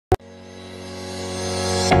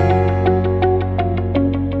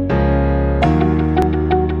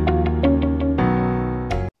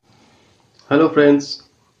friends,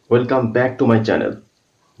 welcome back to my channel.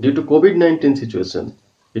 Due to COVID-19 situation,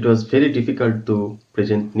 it was very difficult to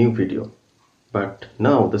present new video, but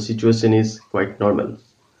now the situation is quite normal.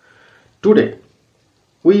 Today,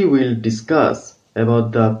 we will discuss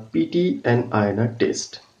about the PT and INR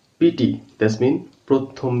test. PT, that means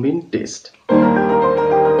Prothrombin test.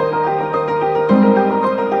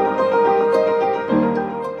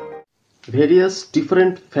 Various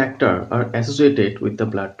different factors are associated with the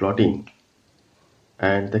blood clotting,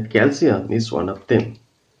 and the calcium is one of them.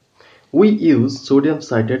 We use sodium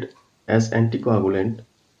citrate as anticoagulant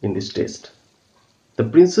in this test. The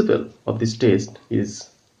principle of this test is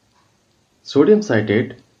sodium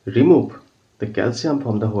citrate remove the calcium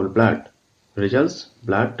from the whole blood, results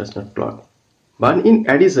blood does not clot. But in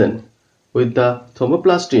addition, with the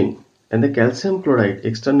thromboplastin and the calcium chloride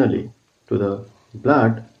externally to the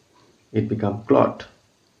blood, it becomes clot.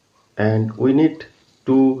 And we need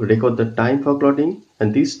to record the time for clotting,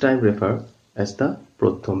 and this time refer as the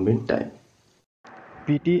prothrombin time.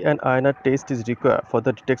 PT and INR test is required for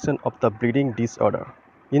the detection of the bleeding disorder.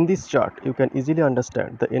 In this chart, you can easily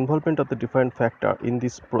understand the involvement of the different factors in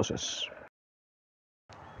this process.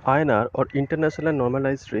 INR or international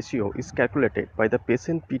normalized ratio is calculated by the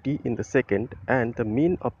patient PT in the second and the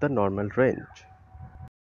mean of the normal range.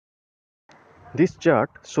 This chart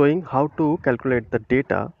showing how to calculate the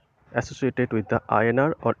data associated with the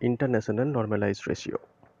INR or international normalized ratio.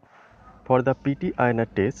 For the PT-INR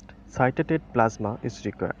test, citrated plasma is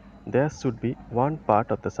required. There should be 1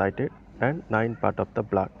 part of the citrate and 9 part of the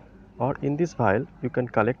blood, or in this vial you can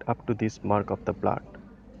collect up to this mark of the blood,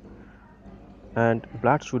 and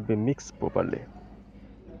blood should be mixed properly.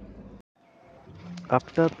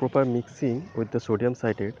 After proper mixing with the sodium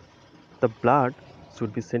citrate, the blood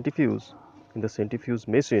should be centrifuged in the centrifuge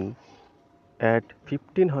machine at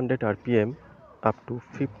 1500 rpm up to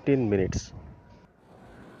 15 minutes.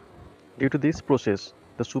 Due to this process,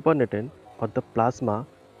 the supernatant or the plasma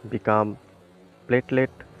become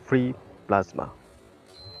platelet-free plasma.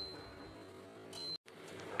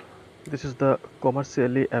 This is the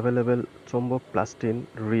commercially available thromboplastin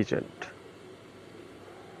reagent.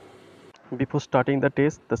 Before starting the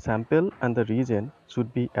test, the sample and the reagent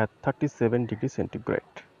should be at 37 degrees centigrade.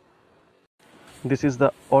 This is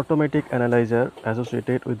the automatic analyzer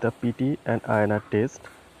associated with the PT and INR test,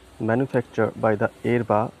 manufactured by the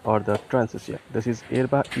ERBA or the Transition. This is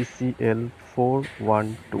ERBA ECL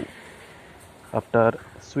 412. After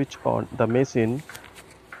switch on the machine,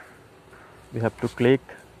 we have to click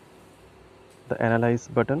the analyze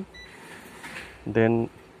button, then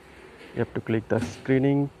you have to click the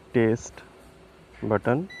screening test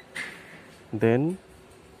button, then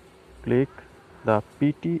click the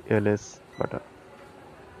PTLS button.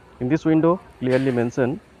 In this window clearly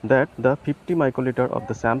mention that the 50 microliter of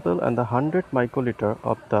the sample and the 100 microliter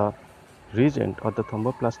of the reagent or the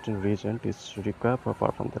thromboplastin reagent is required for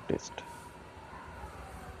perform the test.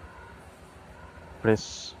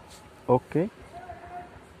 Press OK.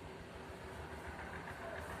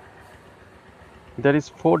 There is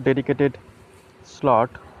 4 dedicated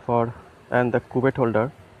slot for and the cuvette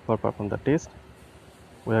holder for perform the test.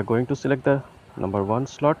 We are going to select the number 1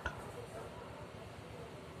 slot.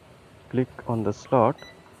 Click on the slot.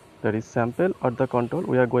 There is sample or the control.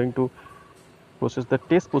 We are going to process the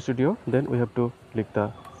test procedure. Then we have to click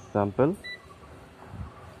the sample,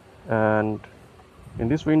 and in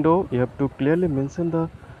this window you have to clearly mention the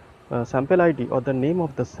sample ID or the name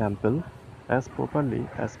of the sample as properly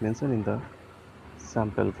as mentioned in the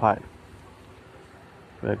sample file.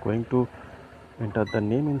 We are going to enter the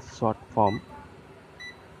name in short form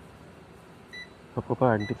for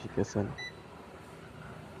proper identification.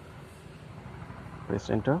 Press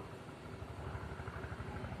enter.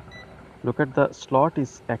 Look at the slot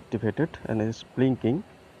is activated and is blinking.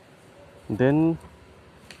 Then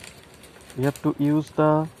we have to use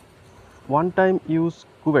the one-time use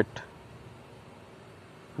cuvette.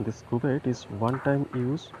 This cuvette is one-time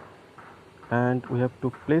use, and we have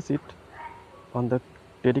to place it on the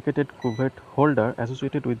dedicated cuvette holder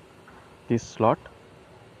associated with this slot,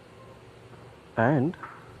 and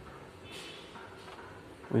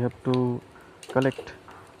we have to collect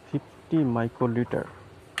 50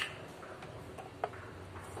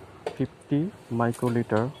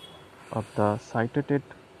 microliter of the citrated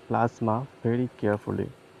plasma very carefully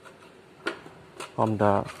from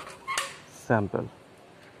the sample.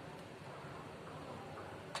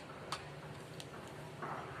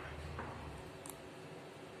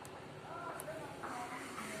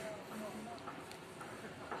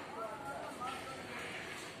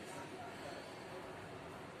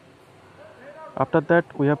 After that,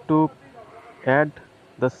 we have to add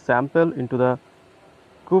the sample into the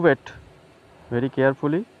cuvette very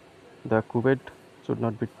carefully. The cuvette should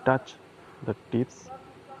not be touch the tips.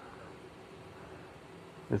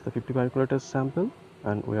 This is the 50 microliter sample,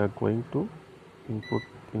 and we are going to input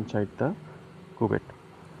inside the cuvette.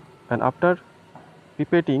 And after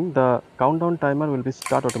pipetting, the countdown timer will be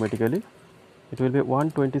start automatically. It will be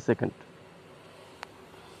 120 second.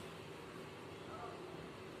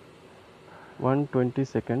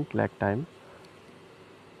 120-second lag time.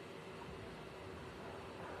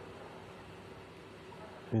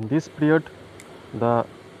 In this period, the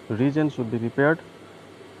reagent should be prepared.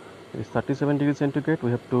 It is 37 degrees centigrade.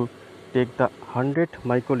 We have to take the 100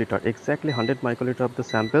 microliter, exactly 100 microliter of the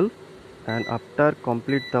sample, and after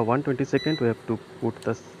complete the 120 second, we have to put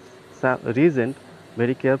the reagent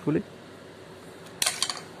very carefully.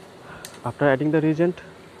 After adding the reagent,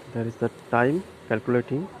 there is the time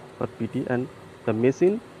calculating for PT, and the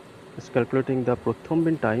machine is calculating the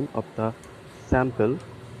Prothrombin time of the sample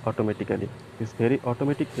automatically. It is very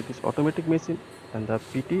automatic. It is automatic machine, and the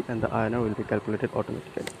PT and the INR will be calculated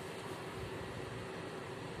automatically.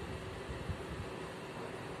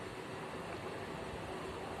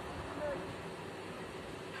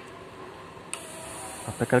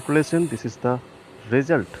 After calculation, this is the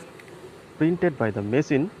result printed by the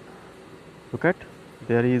machine. Look at,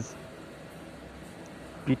 there is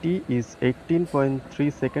PT is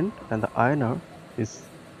 18.3 second and the INR is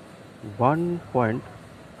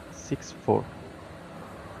 1.64.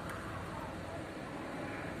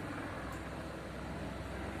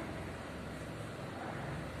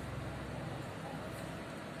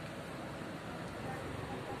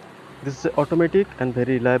 This is an automatic and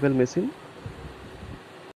very reliable machine.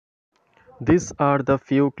 These are the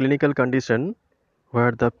few clinical conditions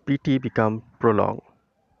where the PT become prolonged.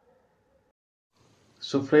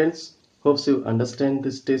 So friends, hopes you understand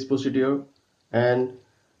this test procedure, and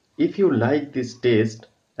if you like this test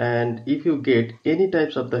and if you get any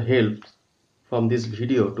types of the help from this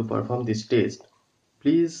video to perform this test,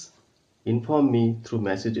 please inform me through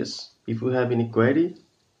messages. If you have any query,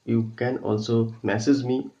 you can also message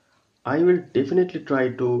me. I will definitely try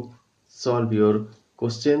to solve your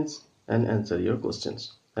questions and answer your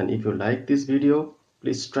questions. And if you like this video,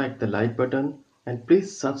 please strike the like button and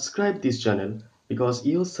please subscribe this channel, because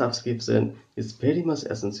your subscription is very much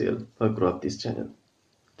essential for growth of this channel.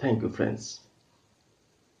 Thank you friends.